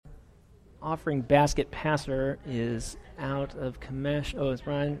offering basket passer is out of Kamesh. Oh, it's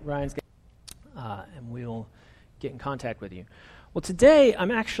Ryan's and we'll get in contact with you. Well, today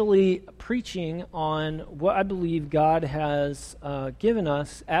I'm actually preaching on what I believe God has given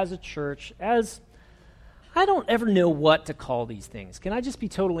us as a church. As I don't ever know what to call these things. Can I just be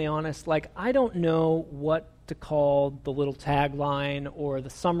totally honest? Like, I don't know what to call the little tagline or the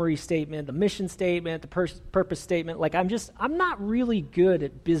summary statement, the mission statement, the purpose statement. Like, I'm not really good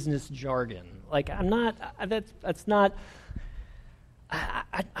at business jargon. Like, I'm not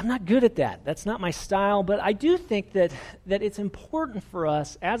good at that. That's not my style, but I do think that it's important for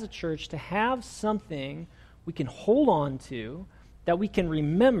us as a church to have something we can hold on to, that we can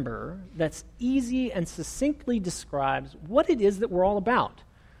remember, that's easy and succinctly describes what it is that we're all about,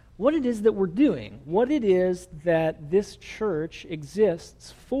 what it is that we're doing, what it is that this church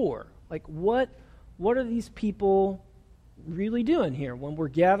exists for. Like, what are these people really doing here when we're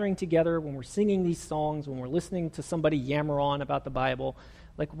gathering together, when we're singing these songs, when we're listening to somebody yammer on about the Bible?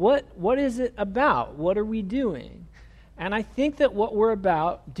 Like, what is it about? What are we doing? And I think that what we're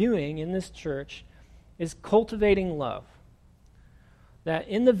about doing in this church is cultivating love. That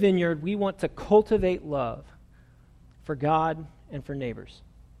in the Vineyard, we want to cultivate love for God and for neighbors.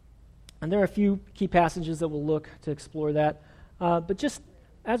 And there are a few key passages that we'll look to explore that. But just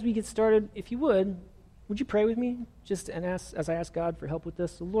as we get started, if you would you pray with me? Just and ask, as I ask God for help with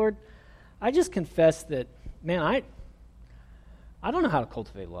this. So Lord, I just confess that, man, I don't know how to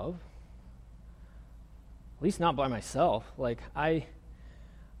cultivate love. At least not by myself. Like, I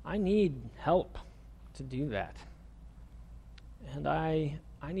need help to do that. And I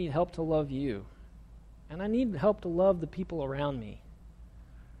need help to love you. And I need help to love the people around me.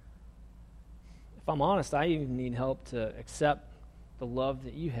 If I'm honest, I even need help to accept the love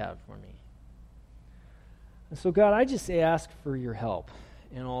that you have for me. And so, God, I just ask for your help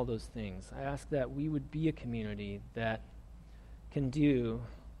in all those things. I ask that we would be a community that can do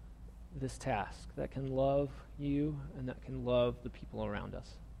this task, that can love you and that can love the people around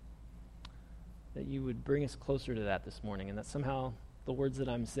us. That you would bring us closer to that this morning, and that somehow the words that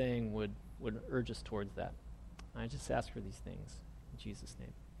I'm saying would urge us towards that. I just ask for these things in Jesus'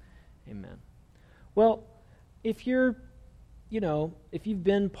 name. Amen. Well, if you've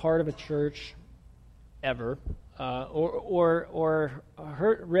been part of a church ever, or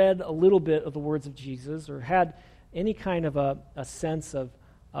read a little bit of the words of Jesus, or had any kind of a sense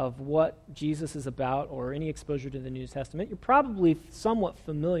of what Jesus is about, or any exposure to the New Testament, you're probably somewhat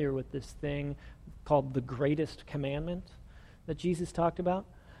familiar with this thing called the greatest commandment that Jesus talked about.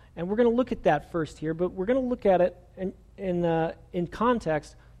 And we're going to look at that first here, but we're going to look at it in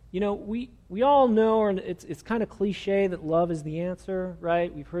context. You know, we all know, and it's kind of cliche that love is the answer,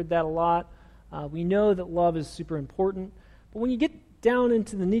 right? We've heard that a lot. We know that love is super important. But when you get down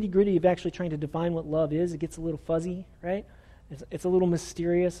into the nitty-gritty of actually trying to define what love is, it gets a little fuzzy, right? It's a little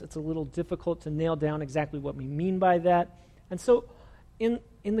mysterious. It's a little difficult to nail down exactly what we mean by that. And so in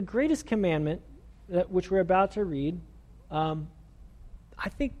the greatest commandment, which we're about to read, I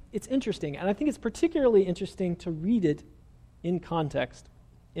think it's interesting. And I think it's particularly interesting to read it in context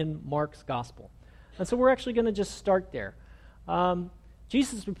in Mark's gospel. And so we're actually going to just start there.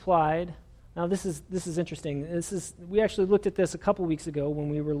 Jesus replied. Now this is interesting. We actually looked at this a couple weeks ago when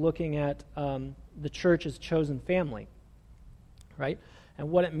we were looking at the church's chosen family, right?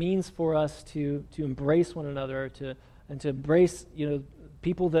 And what it means for us to embrace one another, and to embrace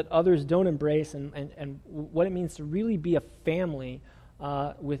people that others don't embrace, and what it means to really be a family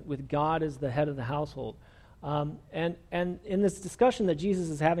with God as the head of the household. And in this discussion that Jesus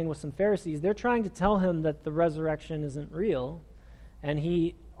is having with some Pharisees, they're trying to tell him that the resurrection isn't real, and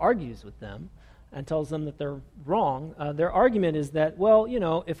he argues with them and tells them that they're wrong. Their argument is that, well,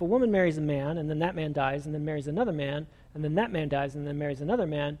 if a woman marries a man, and then that man dies, and then marries another man, and then that man dies, and then marries another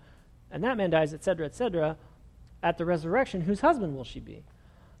man, and that man dies, etc., at the resurrection, whose husband will she be?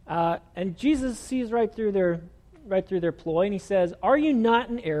 And Jesus sees right through their ploy, and he says, "Are you not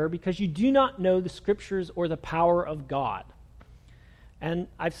in error because you do not know the Scriptures or the power of God?" And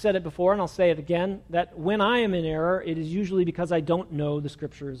I've said it before, and I'll say it again, that when I am in error, it is usually because I don't know the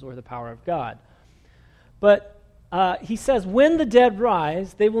Scriptures or the power of God. But he says, when the dead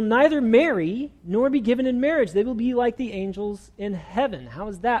rise, they will neither marry nor be given in marriage. They will be like the angels in heaven. How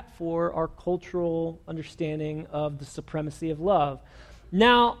is that for our cultural understanding of the supremacy of love?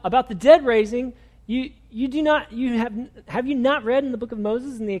 Now, about the dead raising, have you not read in the book of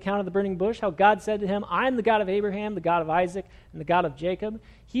Moses, in the account of the burning bush, how God said to him, "I am the God of Abraham, the God of Isaac, and the God of Jacob"?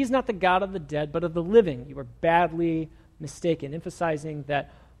 He is not the God of the dead, but of the living. You are badly mistaken, emphasizing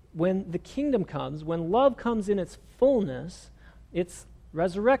that when the kingdom comes, when love comes in its fullness, it's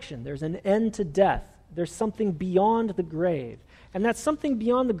resurrection. There's an end to death. There's something beyond the grave. And that something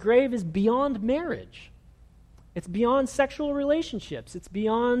beyond the grave is beyond marriage. It's beyond sexual relationships. It's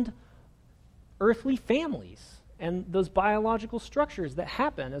beyond earthly families and those biological structures that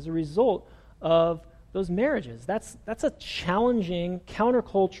happen as a result of those marriages. That's a challenging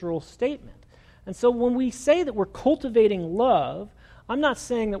countercultural statement. And so when we say that we're cultivating love, I'm not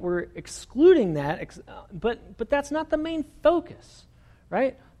saying that we're excluding that, but that's not the main focus,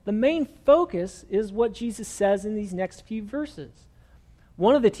 right? The main focus is what Jesus says in these next few verses.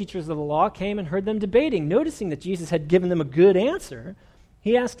 One of the teachers of the law came and heard them debating. Noticing that Jesus had given them a good answer,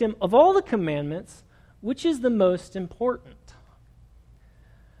 he asked him, "Of all the commandments, which is the most important?"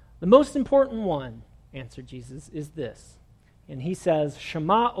 "The most important one," answered Jesus, "is this." And he says,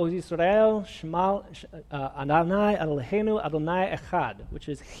 "Shema, O Yisrael, Shema Adonai Eloheinu Adonai Echad," which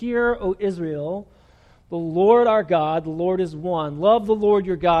is, "Hear, O Israel, the Lord our God, the Lord is one. Love the Lord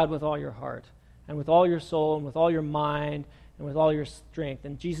your God with all your heart, and with all your soul, and with all your mind, and with all your strength."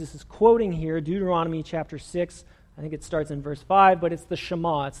 And Jesus is quoting here Deuteronomy chapter 6. I think it starts in verse 5, but it's the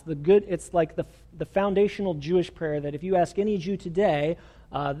Shema. It's like the foundational Jewish prayer that if you ask any Jew today,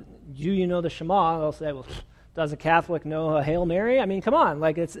 do you know the Shema? They'll say, well, does a Catholic know a Hail Mary? I mean, come on,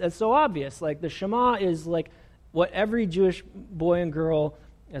 like it's so obvious. Like the Shema is like what every Jewish boy and girl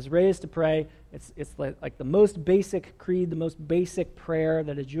is raised to pray. It's like the most basic creed, the most basic prayer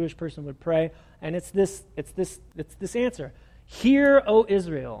that a Jewish person would pray, and it's this answer: "Hear, O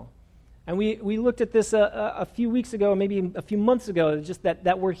Israel." And we looked at this a few weeks ago, maybe a few months ago. Just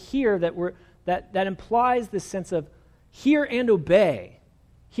that we're here, that implies this sense of hear and obey.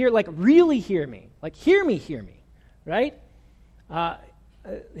 Hear, like really hear me, like hear me, right?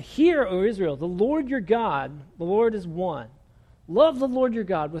 Hear, O Israel, the Lord your God, the Lord is one. Love the Lord your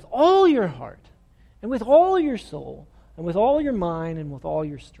God with all your heart, and with all your soul, and with all your mind, and with all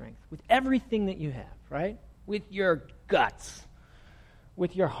your strength, with everything that you have, right? With your guts,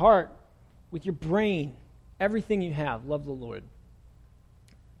 with your heart, with your brain, everything you have, love the Lord.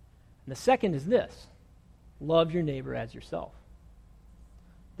 And the second is this: love your neighbor as yourself.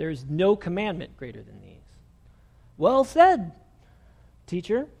 There's no commandment greater than these. "Well said,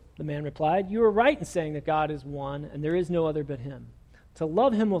 teacher," the man replied. "You are right in saying that God is one, and there is no other but him. To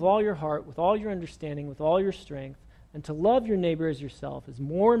love him with all your heart, with all your understanding, with all your strength, and to love your neighbor as yourself is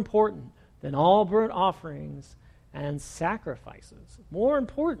more important than all burnt offerings and sacrifices." More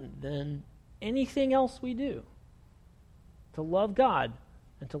important than anything else we do. To love God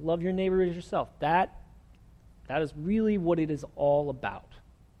and to love your neighbor as yourself. That is really what it is all about.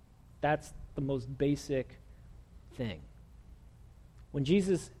 That's the most basic thing. When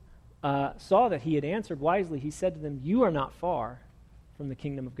Jesus saw that he had answered wisely, he said to them, "You are not far from the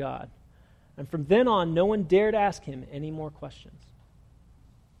kingdom of God." And from then on, no one dared ask him any more questions.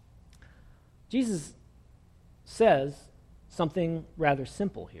 Jesus says something rather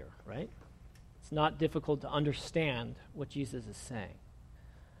simple here, right? It's not difficult to understand what Jesus is saying.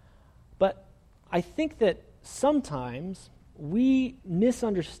 But I think that sometimes we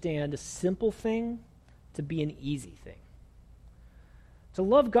misunderstand a simple thing to be an easy thing. To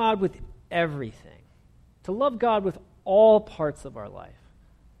love God with everything. To love God with all parts of our life.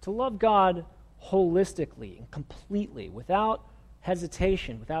 To love God holistically and completely, without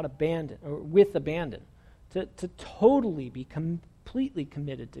hesitation, without abandon, or with abandon. To totally be completely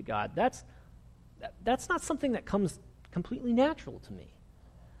committed to God. That's not something that comes completely natural to me.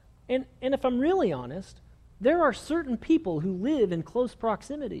 And if I'm really honest, there are certain people who live in close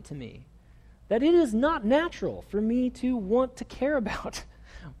proximity to me that it is not natural for me to want to care about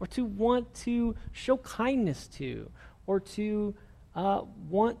or to want to show kindness to or to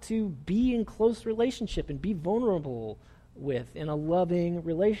want to be in close relationship and be vulnerable with in a loving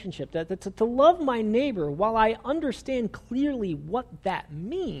relationship. To love my neighbor, while I understand clearly what that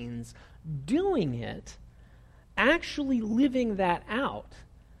means, doing it, actually living that out,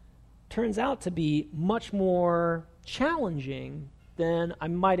 turns out to be much more challenging than I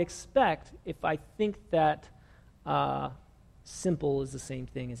might expect if I think that simple is the same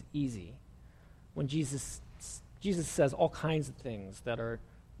thing as easy. When Jesus says all kinds of things that are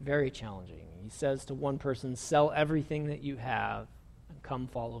very challenging. He says to one person, "Sell everything that you have and come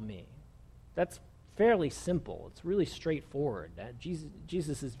follow me." That's fairly simple. It's really straightforward.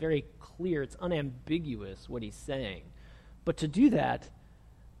 Jesus is very clear. It's unambiguous what he's saying. But to do that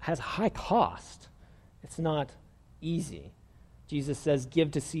has a high cost. It's not easy. Jesus says, "Give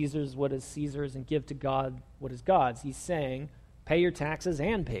to Caesar's what is Caesar's and give to God what is God's." He's saying, pay your taxes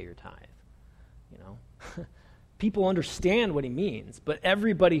and pay your tithe. You know, people understand what he means, but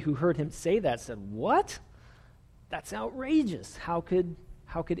everybody who heard him say that said, "What? that's outrageous. How could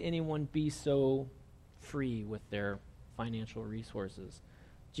anyone be so free with their financial resources?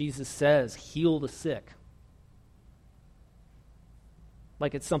 Jesus says, heal the sick.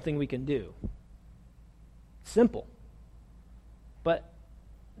 Like it's something we can do. Simple. But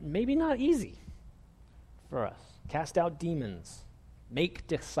maybe not easy for us. Cast out demons. Make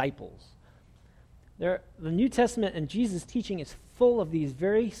disciples. The New Testament and Jesus' teaching is full of these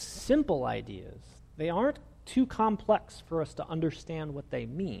very simple ideas. They aren't too complex for us to understand what they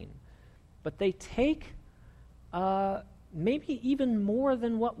mean, but they take maybe even more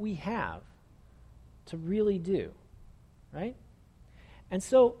than what we have to really do, right? And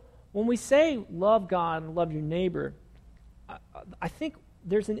so when we say love God and love your neighbor, I think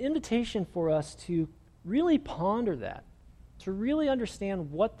there's an invitation for us to really ponder that, to really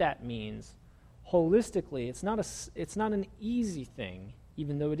understand what that means holistically. It's not an easy thing,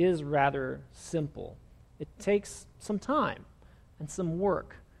 even though it is rather simple. It takes some time and some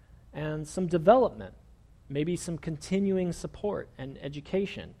work and some development, maybe some continuing support and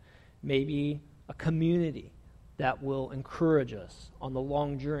education, maybe a community that will encourage us on the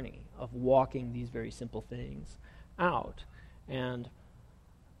long journey of walking these very simple things out and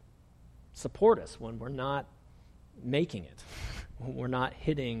support us when we're not making it, when we're not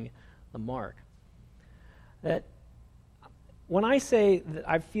hitting the mark. That when I say that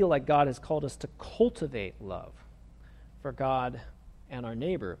I feel like God has called us to cultivate love for God and our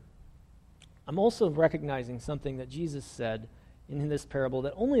neighbor, I'm also recognizing something that Jesus said in this parable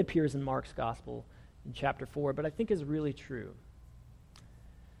that only appears in Mark's gospel in chapter 4, but I think is really true.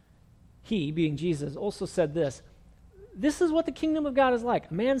 He, being Jesus, also said this: "This is what the kingdom of God is like.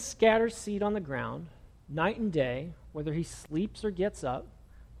 A man scatters seed on the ground, night and day, whether he sleeps or gets up.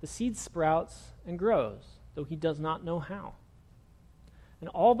 The seed sprouts and grows, though he does not know how. And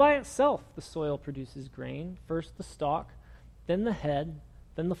all by itself the soil produces grain, first the stalk, then the head,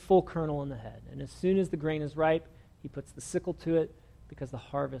 then the full kernel in the head. And as soon as the grain is ripe, he puts the sickle to it, because the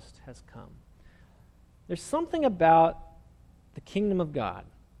harvest has come." There's something about the kingdom of God.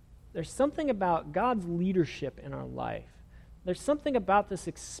 There's something about God's leadership in our life. There's something about this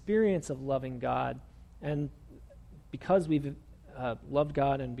experience of loving God, and because we've loved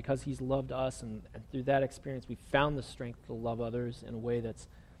God and because he's loved us, and through that experience we've found the strength to love others in a way that's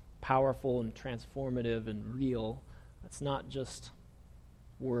powerful and transformative and real. It's not just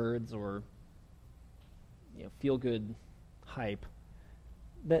words or feel-good hype.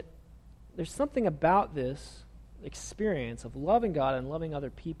 But there's something about this experience of loving God and loving other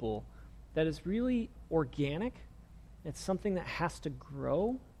people that is really organic. It's something that has to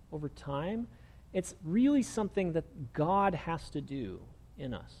grow over time. It's really something that God has to do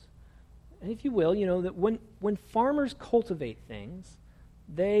in us. And if you will, that when farmers cultivate things,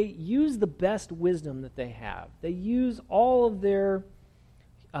 they use the best wisdom that they have. They use all of their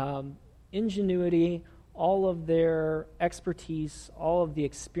ingenuity, all of their expertise, all of the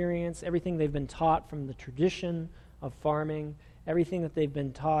experience, everything they've been taught from the tradition of farming, everything that they've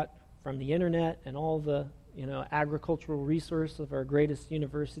been taught from the internet and all the agricultural resource of our greatest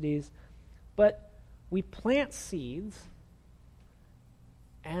universities. But we plant seeds,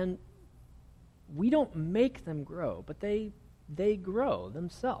 and we don't make them grow, but they grow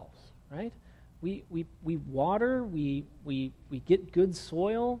themselves, right? We water, we get good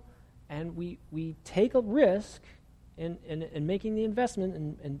soil, and we take a risk in making the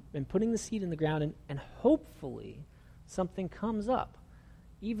investment and putting the seed in the ground, and hopefully something comes up,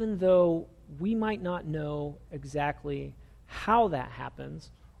 even though we might not know exactly how that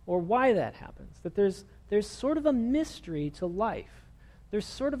happens or why that happens. That there's sort of a mystery to life. There's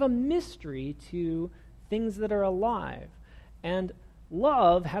sort of a mystery to things that are alive. And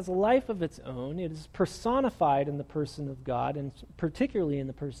love has a life of its own. It is personified in the person of God, and particularly in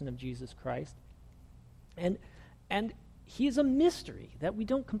the person of Jesus Christ. And he is a mystery that we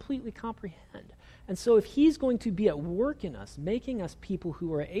don't completely comprehend. And so if he's going to be at work in us, making us people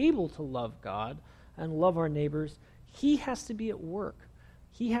who are able to love God and love our neighbors, he has to be at work.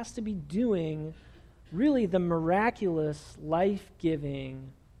 He has to be doing really the miraculous,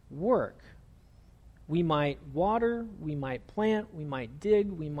 life-giving work. We might water, we might plant, we might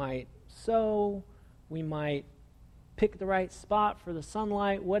dig, we might sow, we might pick the right spot for the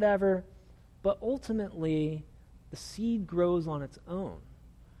sunlight, whatever, but ultimately the seed grows on its own.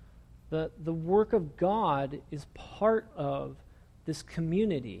 The work of God is part of this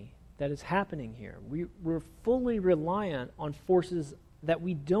community that is happening here. We're fully reliant on forces that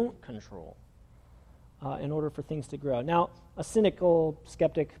we don't control in order for things to grow. Now, a cynical,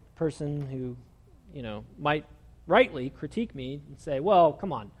 skeptic person who might rightly critique me and say, well,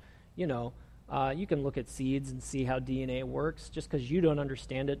 come on, You can look at seeds and see how DNA works. Just because you don't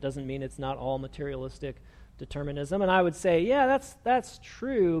understand it doesn't mean it's not all materialistic determinism. And I would say, yeah, that's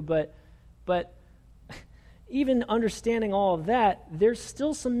true, but even understanding all of that, there's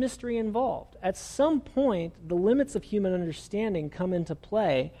still some mystery involved. At some point, the limits of human understanding come into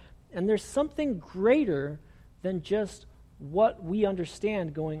play, and there's something greater than just what we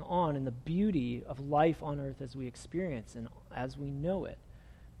understand going on in the beauty of life on earth as we experience and as we know it.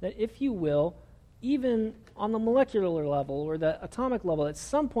 That, if you will, even on the molecular level or the atomic level, at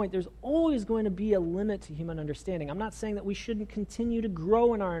some point there's always going to be a limit to human understanding. I'm not saying that we shouldn't continue to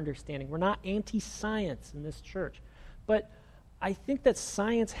grow in our understanding. We're not anti-science in this church. But I think that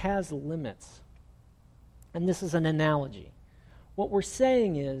science has limits. And this is an analogy. What we're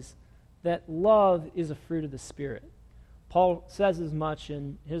saying is that love is a fruit of the Spirit. Paul says as much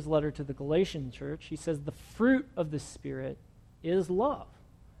in his letter to the Galatian church. He says the fruit of the Spirit is love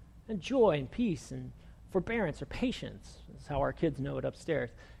and joy and peace and forbearance or patience. That's how our kids know it upstairs.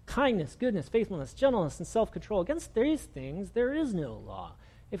 Kindness, goodness, faithfulness, gentleness, and self-control. Against these things, there is no law.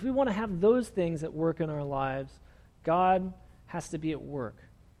 If we want to have those things at work in our lives, God has to be at work.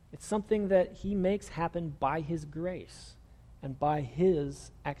 It's something that he makes happen by his grace and by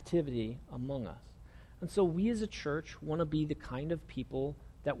his activity among us. And so we as a church want to be the kind of people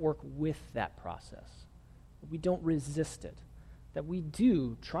that work with that process. We don't resist it. That we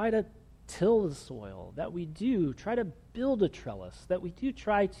do try to till the soil, that we do try to build a trellis, that we do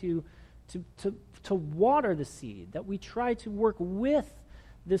try to water the seed, that we try to work with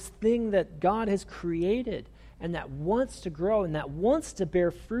this thing that God has created and that wants to grow and that wants to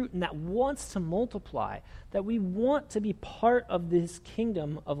bear fruit and that wants to multiply, that we want to be part of this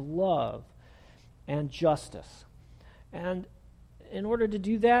kingdom of love and justice. And in order to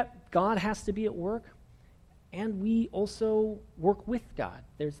do that, God has to be at work. And we also work with God.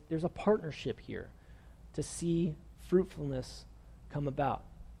 There's a partnership here to see fruitfulness come about.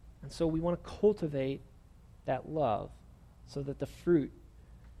 And so we want to cultivate that love so that the fruit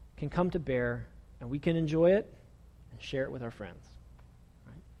can come to bear and we can enjoy it and share it with our friends.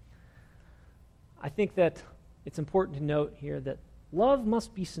 Right? I think that it's important to note here that love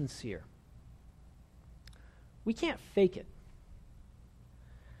must be sincere. We can't fake it.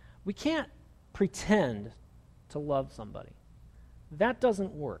 We can't pretend to love somebody. That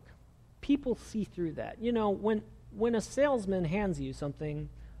doesn't work. People see through that. You know, when a salesman hands you something,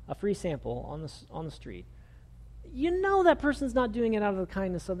 a free sample on the street, you know that person's not doing it out of the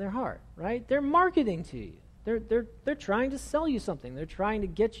kindness of their heart, right? They're marketing to you. They're trying to sell you something. They're trying to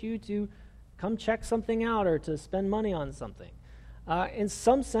get you to come check something out or to spend money on something. In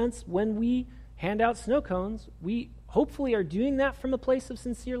some sense, when we hand out snow cones, we hopefully are doing that from a place of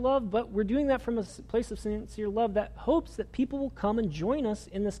sincere love, but we're doing that from a place of sincere love that hopes that people will come and join us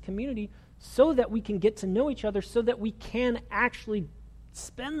in this community so that we can get to know each other, so that we can actually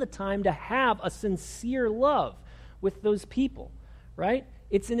spend the time to have a sincere love with those people, right?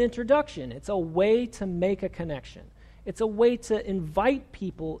 It's an introduction. It's a way to make a connection. It's a way to invite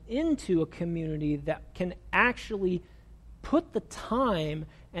people into a community that can actually put the time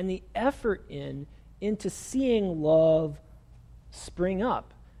and the effort into seeing love spring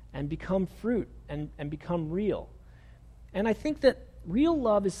up and become fruit and become real. And I think that real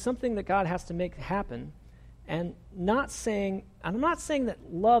love is something that God has to make happen. And I'm not saying that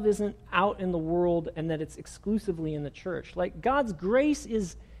love isn't out in the world and that it's exclusively in the church. Like, God's grace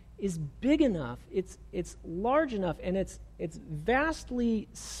is big enough, it's large enough, and it's vastly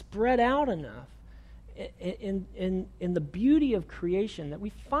spread out enough in the beauty of creation that we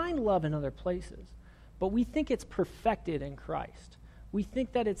find love in other places. But we think it's perfected in Christ. We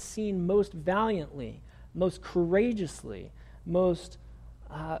think that it's seen most valiantly, most courageously, most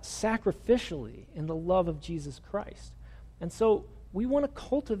sacrificially in the love of Jesus Christ. And so we want to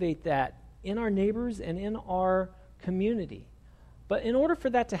cultivate that in our neighbors and in our community. But in order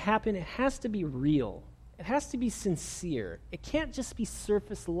for that to happen, it has to be real. It has to be sincere. It can't just be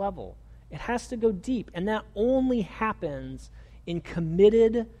surface level. It has to go deep. And that only happens in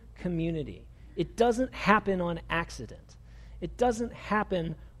committed community. It doesn't happen on accident. It doesn't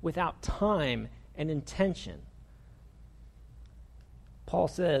happen without time and intention. Paul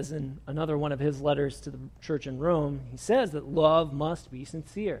says in another one of his letters to the church in Rome, he says that love must be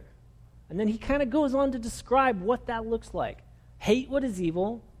sincere. And then he kind of goes on to describe what that looks like. Hate what is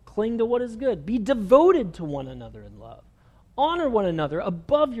evil, cling to what is good. Be devoted to one another in love. Honor one another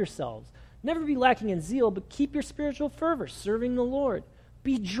above yourselves. Never be lacking in zeal, but keep your spiritual fervor, serving the Lord.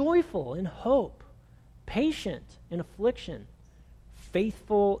 Be joyful in hope, patient in affliction,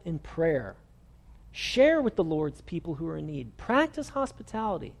 faithful in prayer. Share with the Lord's people who are in need. Practice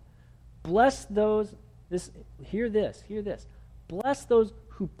hospitality. Bless those, hear this. Bless those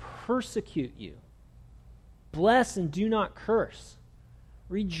who persecute you. Bless and do not curse.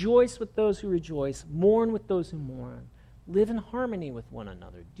 Rejoice with those who rejoice. Mourn with those who mourn. Live in harmony with one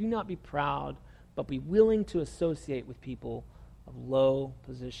another. Do not be proud, but be willing to associate with people of low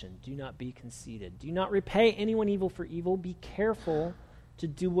position. Do not be conceited. Do not repay anyone evil for evil. Be careful to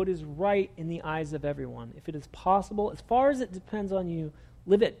do what is right in the eyes of everyone. If it is possible, as far as it depends on you,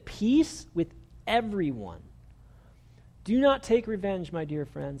 live at peace with everyone. Do not take revenge, my dear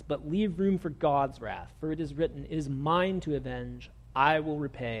friends, but leave room for God's wrath. For it is written, it is mine to avenge. I will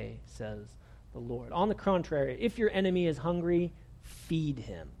repay, says the Lord. On the contrary, if your enemy is hungry, feed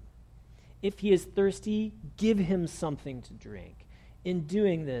him. If he is thirsty, give him something to drink. In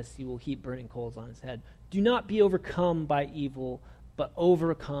doing this, you will heap burning coals on his head. Do not be overcome by evil, but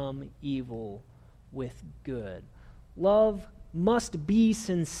overcome evil with good. Love must be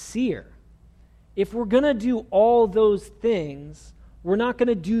sincere. If we're going to do all those things, we're not going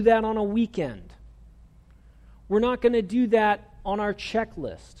to do that on a weekend. We're not going to do that on our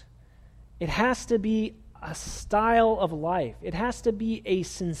checklist. It has to be a style of life. It has to be a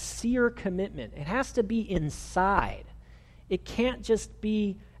sincere commitment. It has to be inside. It can't just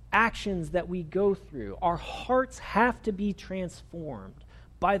be actions that we go through. Our hearts have to be transformed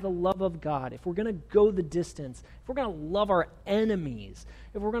by the love of God. If we're going to go the distance, if we're going to love our enemies,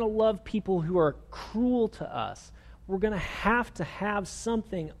 if we're going to love people who are cruel to us, we're going to have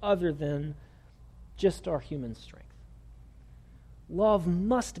something other than just our human strength. Love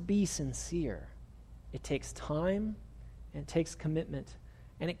must be sincere. It takes time, and it takes commitment,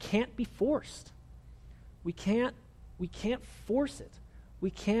 and it can't be forced. We can't force it. We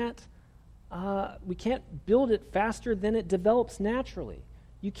can't build it faster than it develops naturally.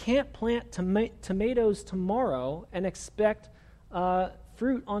 You can't plant tomatoes tomorrow and expect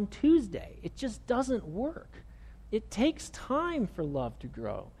fruit on Tuesday. It just doesn't work. It takes time for love to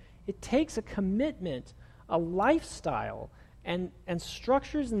grow. It takes a commitment, a lifestyle, and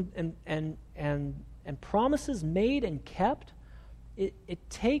structures and promises made and kept. It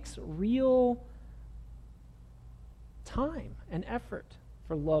takes real time and effort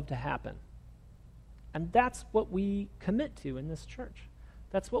for love to happen. And that's what we commit to in this church.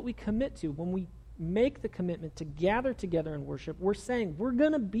 That's what we commit to. When we make the commitment to gather together and worship, we're saying we're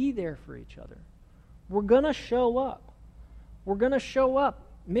going to be there for each other. We're going to show up. We're going to show up.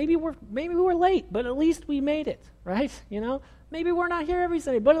 Maybe we're late, but at least we made it, right? Maybe we're not here every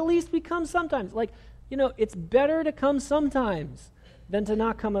Sunday, but at least we come sometimes. It's better to come sometimes than to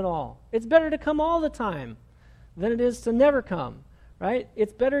not come at all. It's better to come all the time than it is to never come, right?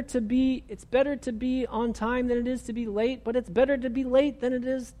 It's better to be on time than it is to be late, but it's better to be late than it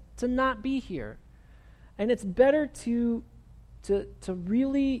is to not be here. And it's better to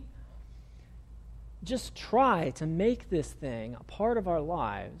really just try to make this thing a part of our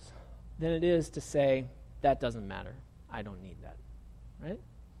lives than it is to say, that doesn't matter. I don't need that, right?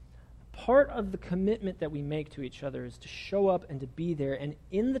 Part of the commitment that we make to each other is to show up and to be there, and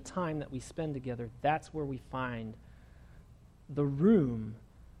in the time that we spend together, that's where we find the room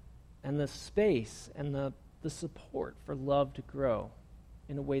and the space and the support for love to grow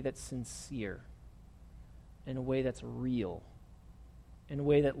in a way that's sincere, in a way that's real, in a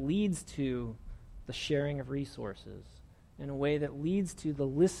way that leads to the sharing of resources, in a way that leads to the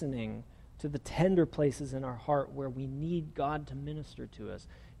listening to the tender places in our heart where we need God to minister to us,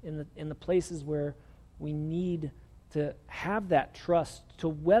 in the places where we need to have that trust to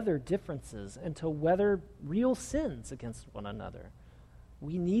weather differences and to weather real sins against one another.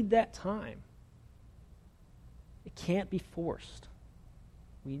 We need that time. It can't be forced.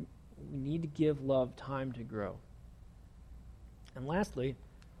 We need to give love time to grow. And lastly,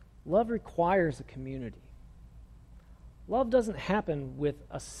 love requires a community. Love doesn't happen with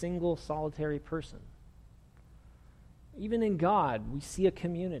a single solitary person. Even in God, we see a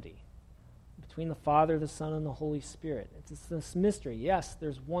community between the Father, the Son, and the Holy Spirit. It's this mystery. Yes,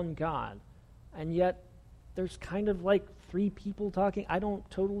 there's one God, and yet there's kind of like three people talking. I don't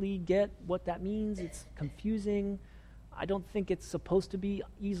totally get what that means. It's confusing. I don't think it's supposed to be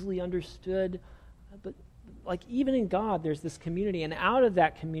easily understood. But even in God, there's this community, and out of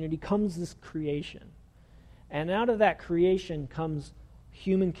that community comes this creation. And out of that creation comes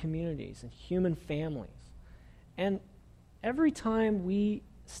human communities and human families. And every time we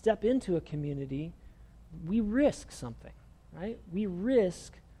step into a community, we risk something, right? We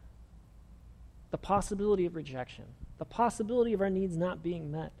risk the possibility of rejection, the possibility of our needs not being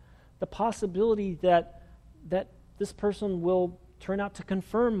met, the possibility that this person will turn out to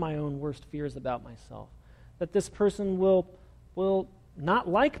confirm my own worst fears about myself, that this person will not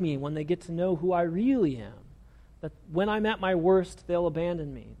like me when they get to know who I really am. That when I'm at my worst, they'll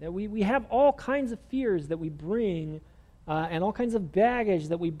abandon me. That we have all kinds of fears that we bring and all kinds of baggage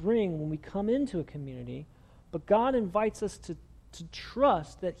that we bring when we come into a community. But God invites us to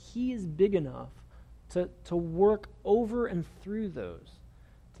trust that he is big enough to work over and through those.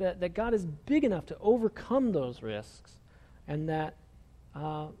 That God is big enough to overcome those risks, and that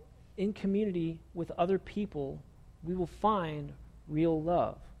in community with other people, we will find real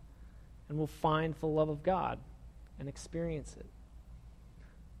love, and we'll find the love of God and experience it.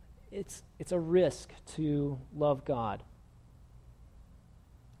 It's a risk to love God.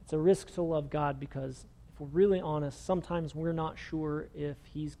 It's a risk to love God because, if we're really honest, sometimes we're not sure if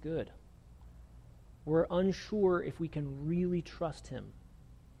he's good. We're unsure if we can really trust him.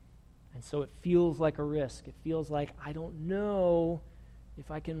 And so it feels like a risk. It feels like, I don't know if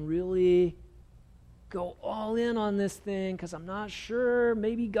I can really go all in on this thing because I'm not sure.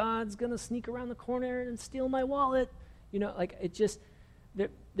 Maybe God's going to sneak around the corner and steal my wallet. It just,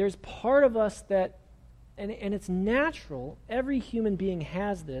 there's part of us that, and it's natural. Every human being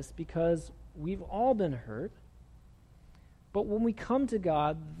has this because we've all been hurt. But when we come to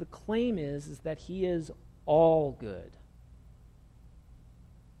God, the claim is that he is all good.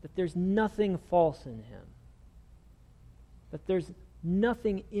 That there's nothing false in him. That there's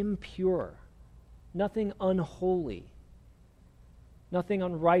nothing impure, nothing unholy, nothing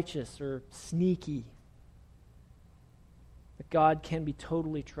unrighteous or sneaky. That God can be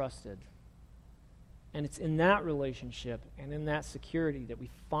totally trusted. And it's in that relationship and in that security that we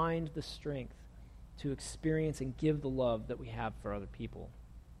find the strength to experience and give the love that we have for other people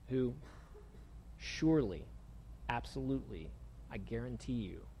who surely, absolutely, I guarantee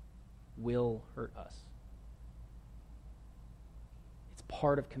you, will hurt us. It's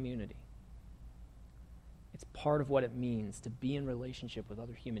part of community. It's part of what it means to be in relationship with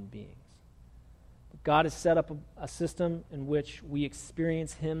other human beings. But God has set up a system in which we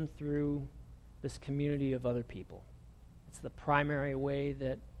experience him through this community of other people. It's the primary way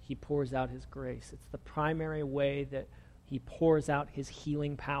that he pours out his grace. It's the primary way that he pours out his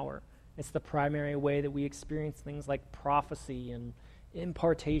healing power. It's the primary way that we experience things like prophecy and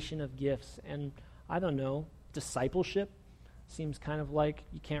impartation of gifts and, I don't know, discipleship. Seems kind of like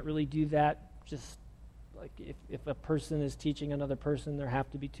you can't really do that just like if a person is teaching another person, there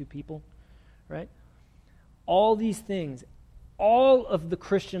have to be two people, right? All these things, all of the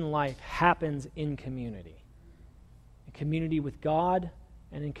Christian life happens in community. In community with God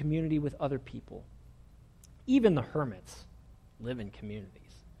and in community with other people. Even the hermits live in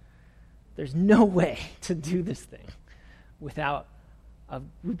communities. There's no way to do this thing without a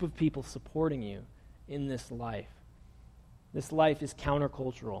group of people supporting you in this life. This life is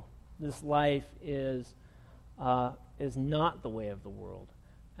countercultural. This life is not the way of the world.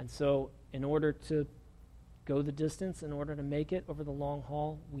 And so in order to go the distance, in order to make it over the long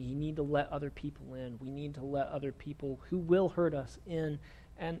haul, we need to let other people in. We need to let other people who will hurt us in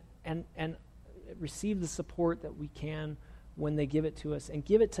and receive the support that we can when they give it to us, and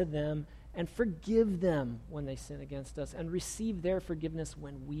give it to them and forgive them when they sin against us, and receive their forgiveness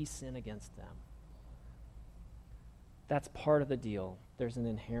when we sin against them. That's part of the deal. There's an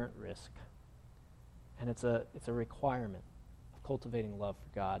inherent risk. And it's a requirement of cultivating love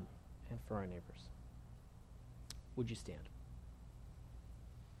for God and for our neighbors. Would you stand?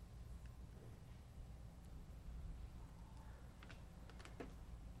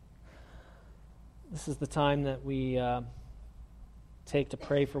 This is the time that we take to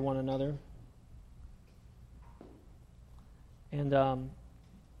pray for one another. And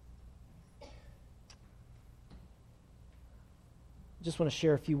just want to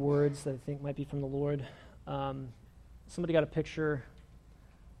share a few words that I think might be from the Lord. Somebody got a picture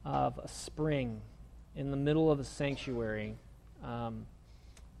of a spring in the middle of the sanctuary.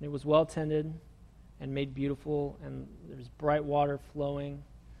 It was well tended and made beautiful, and there's bright water flowing.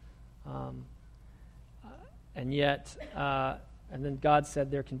 And then God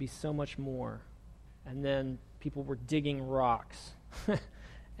said there can be so much more. And then people were digging rocks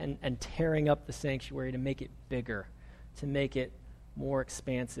and tearing up the sanctuary to make it bigger, to make it more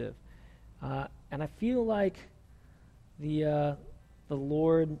expansive. And I feel like the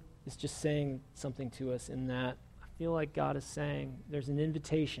Lord is just saying something to us in that. I feel like God is saying there's an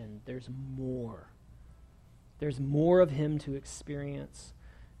invitation, there's more. There's more of him to experience,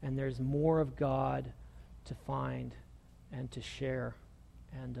 and there's more of God to find and to share.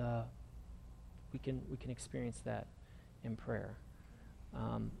 And we can experience that in prayer.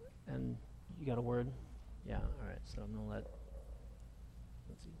 And you got a word? Yeah, all right. So I'm going to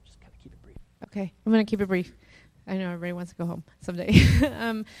let's see, just kind of keep it brief. Okay, I'm going to keep it brief. I know everybody wants to go home someday.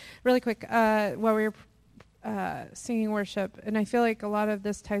 Really quick, while we were singing worship, and I feel like a lot of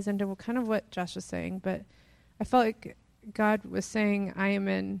this ties into kind of what Josh was saying, but I felt like God was saying, I am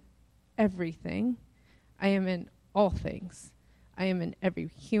in everything. I am in all things. I am in every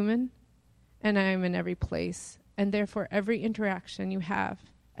human, and I am in every place. And therefore, every interaction you have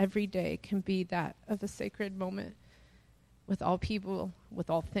every day can be that of a sacred moment with all people, with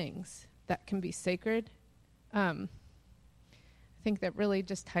all things. That can be sacred. I think that really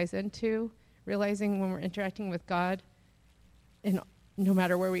just ties into realizing when we're interacting with God, and no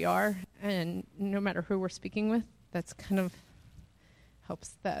matter where we are and no matter who we're speaking with, that's kind of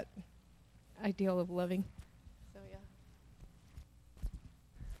helps that ideal of loving. So, yeah.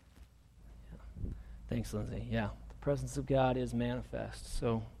 Thanks, Lindsay. Yeah, the presence of God is manifest,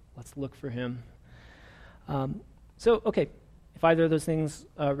 so let's look for him. Okay, if either of those things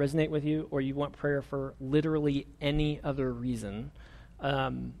resonate with you, or you want prayer for literally any other reason,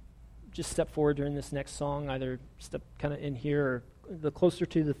 just step forward during this next song, either step kind of in here, or the closer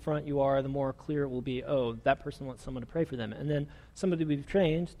to the front you are, the more clear it will be, oh, that person wants someone to pray for them. And then somebody we've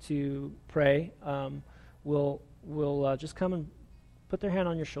trained to pray will just come and put their hand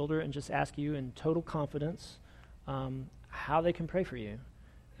on your shoulder and just ask you in total confidence how they can pray for you.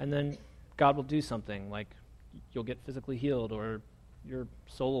 And then God will do something, like you'll get physically healed, or your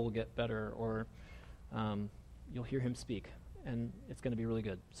soul will get better, or you'll hear him speak. And it's going to be really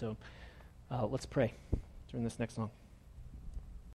good. So let's pray during this next song.